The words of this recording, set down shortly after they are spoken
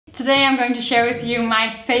Today I'm going to share with you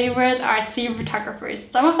my favorite artsy photographers.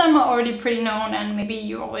 Some of them are already pretty known and maybe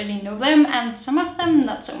you already know them, and some of them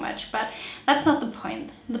not so much, but that's not the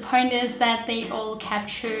point. The point is that they all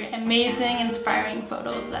capture amazing, inspiring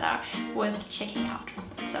photos that are worth checking out.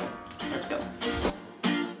 So let's go.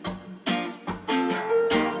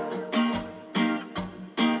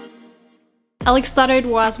 Alex Stoddard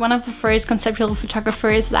was one of the first conceptual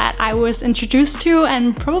photographers that I was introduced to,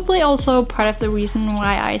 and probably also part of the reason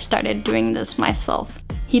why I started doing this myself.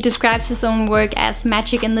 He describes his own work as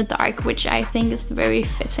magic in the dark, which I think is very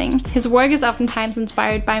fitting. His work is oftentimes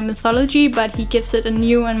inspired by mythology, but he gives it a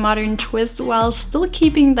new and modern twist while still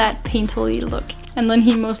keeping that painterly look. And then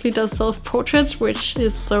he mostly does self-portraits, which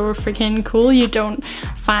is so freaking cool. You don't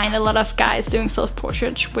find a lot of guys doing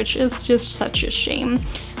self-portraits, which is just such a shame.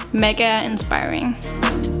 Mega inspiring.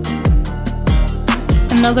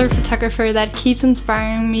 Another photographer that keeps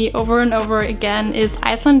inspiring me over and over again is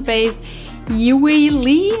Iceland-based Yiwei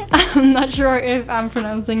Li. I'm not sure if I'm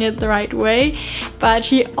pronouncing it the right way, but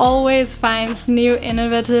she always finds new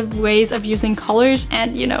innovative ways of using colors,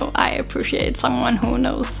 and you know, I appreciate someone who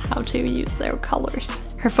knows how to use their colors.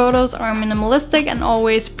 Her photos are minimalistic and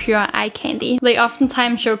always pure eye candy. They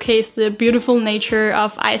oftentimes showcase the beautiful nature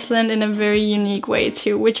of Iceland in a very unique way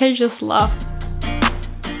too, which I just love.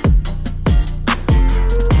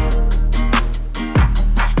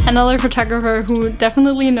 Another photographer who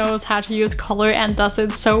definitely knows how to use color and does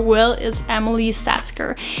it so well is Amelie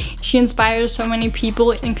Satzger. She inspires so many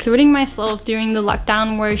people, including myself, during the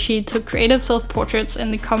lockdown, where she took creative self-portraits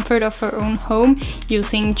in the comfort of her own home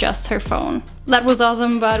using just her phone. That was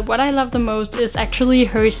awesome, but what I love the most is actually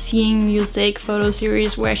her Seeing Music photo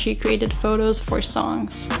series, where she created photos for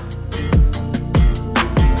songs.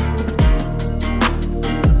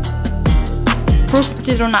 Brooke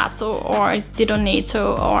Didonato, or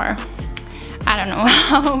Didonato, or I don't know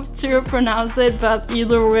how to pronounce it, but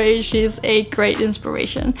either way, she's a great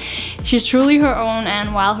inspiration. She's truly her own,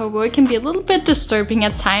 and while her work can be a little bit disturbing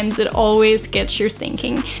at times, it always gets you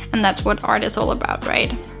thinking, and that's what art is all about,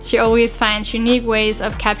 right? She always finds unique ways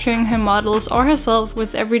of capturing her models or herself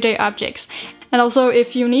with everyday objects. And also,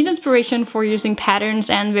 if you need inspiration for using patterns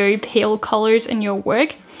and very pale colors in your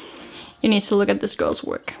work, you need to look at this girl's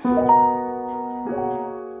work.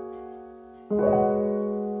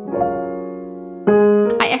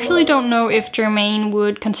 I actually don't know if Germaine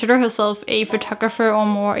would consider herself a photographer or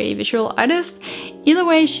more a visual artist. Either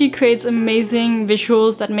way, she creates amazing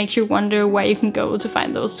visuals that makes you wonder where you can go to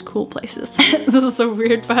find those cool places. This is so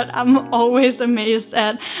weird, but I'm always amazed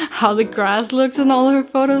at how the grass looks in all her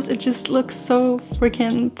photos. It just looks so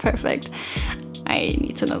freaking perfect. I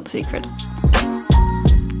need to know the secret.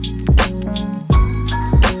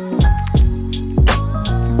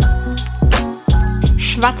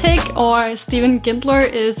 Schwatek, or Steven Gintler,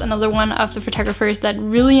 is another one of the photographers that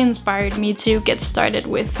really inspired me to get started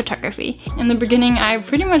with photography. In the beginning, I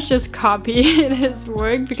pretty much just copied his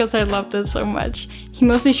work because I loved it so much. He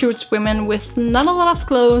mostly shoots women with not a lot of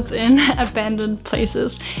clothes in abandoned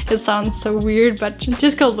places. It sounds so weird, but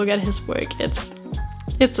just go look at his work. It's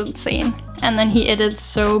insane. And then he edits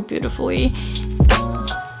so beautifully.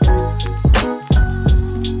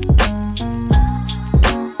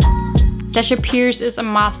 Dasha Pierce is a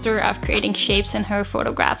master of creating shapes in her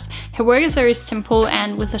photographs. Her work is very simple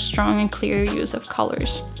and with a strong and clear use of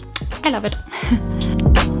colors. I love it.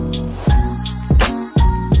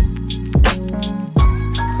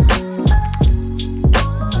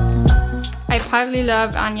 I partly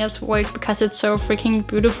love Anya's work because it's so freaking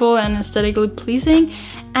beautiful and aesthetically pleasing,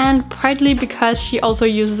 and partly because she also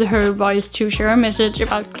uses her voice to share a message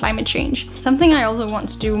about climate change. Something I also want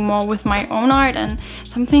to do more with my own art, and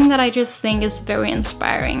something that I just think is very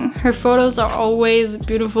inspiring. Her photos are always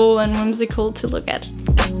beautiful and whimsical to look at.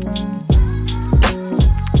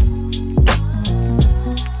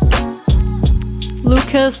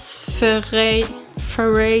 Lucas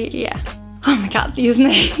Ferre, yeah. Oh my god, these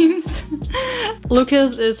names.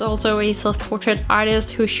 Lucas is also a self-portrait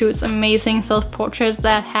artist who shoots amazing self-portraits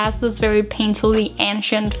that has this very painterly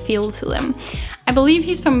ancient feel to them. I believe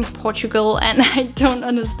he's from Portugal, and I don't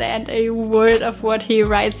understand a word of what he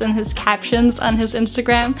writes in his captions on his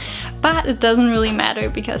Instagram, but it doesn't really matter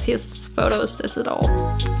because his photos says it all.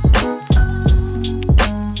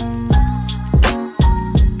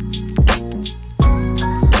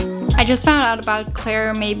 I just found out about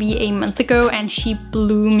Claire maybe a month ago, and she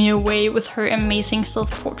blew me away with her amazing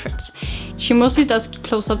self-portraits. She mostly does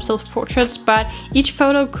close-up self-portraits, but each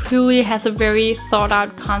photo clearly has a very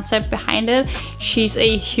thought-out concept behind it. She's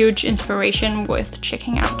a huge inspiration worth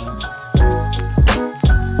checking out.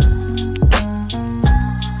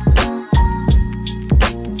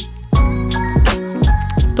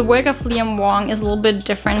 The work of Liam Wong is a little bit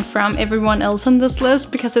different from everyone else on this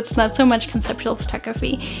list because it's not so much conceptual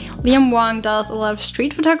photography. Liam Wong does a lot of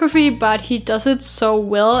street photography, but he does it so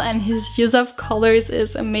well, and his use of colors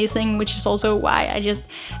is amazing, which is also why I just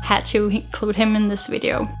had to include him in this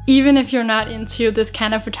video. Even if you're not into this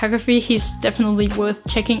kind of photography, he's definitely worth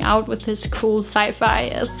checking out with his cool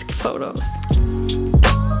sci-fi-esque photos.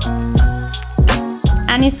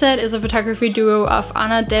 Anisette is a photography duo of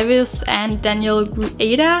Anna Davis and Daniel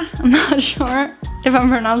Grueda. I'm not sure if I'm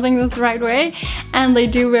pronouncing this the right way. And they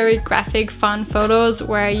do very graphic, fun photos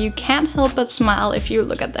where you can't help but smile if you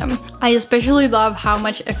look at them. I especially love how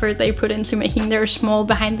much effort they put into making their small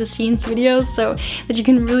behind-the-scenes videos so that you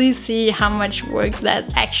can really see how much work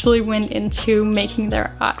that actually went into making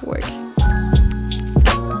their artwork.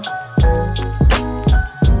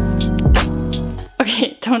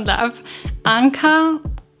 Okay, don't laugh. Anka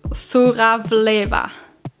Suravleva.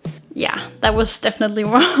 Yeah, that was definitely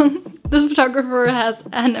wrong. This photographer has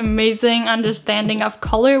an amazing understanding of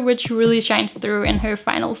color, which really shines through in her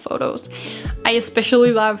final photos. I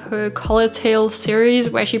especially love her Color Tales series,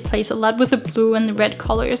 where she plays a lot with the blue and the red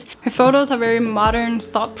colors. Her photos are very modern,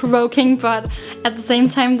 thought-provoking, but at the same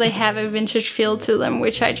time they have a vintage feel to them,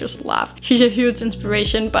 which I just love. She's a huge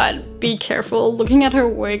inspiration, but be careful. Looking at her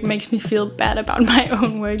work makes me feel bad about my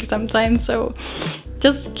own work sometimes, so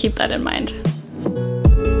just keep that in mind.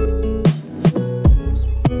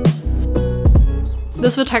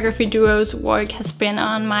 This photography duo's work has been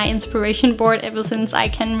on my inspiration board ever since I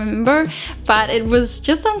can remember, but it was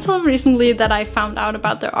just until recently that I found out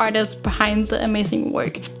about the artist behind the amazing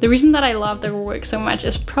work. The reason that I love their work so much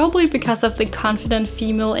is probably because of the confident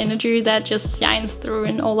female energy that just shines through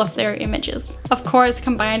in all of their images. Of course,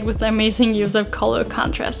 combined with the amazing use of color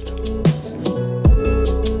contrast.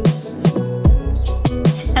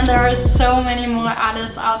 And there are so many more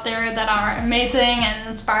artists out there that are amazing and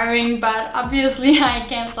inspiring, but obviously I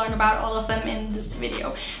can't talk about all of them in this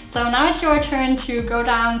video. So now it's your turn to go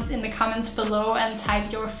down in the comments below and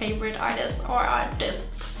type your favorite artist or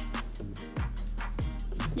artists.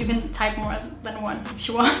 You can type more than one if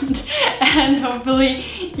you want. And hopefully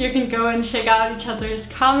you can go and check out each other's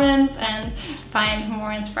comments and find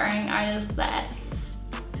more inspiring artists that,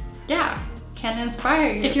 yeah, can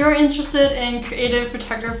inspire you. If you're interested in creative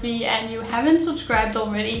photography and you haven't subscribed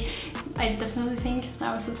already, I definitely think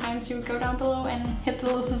now is the time to go down below and hit the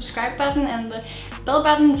little subscribe button and the bell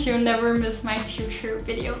button to never miss my future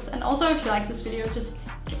videos. And also, if you like this video, just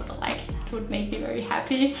give it a like. It would make me very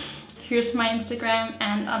happy. Here's my Instagram,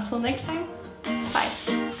 and until next time,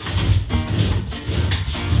 bye.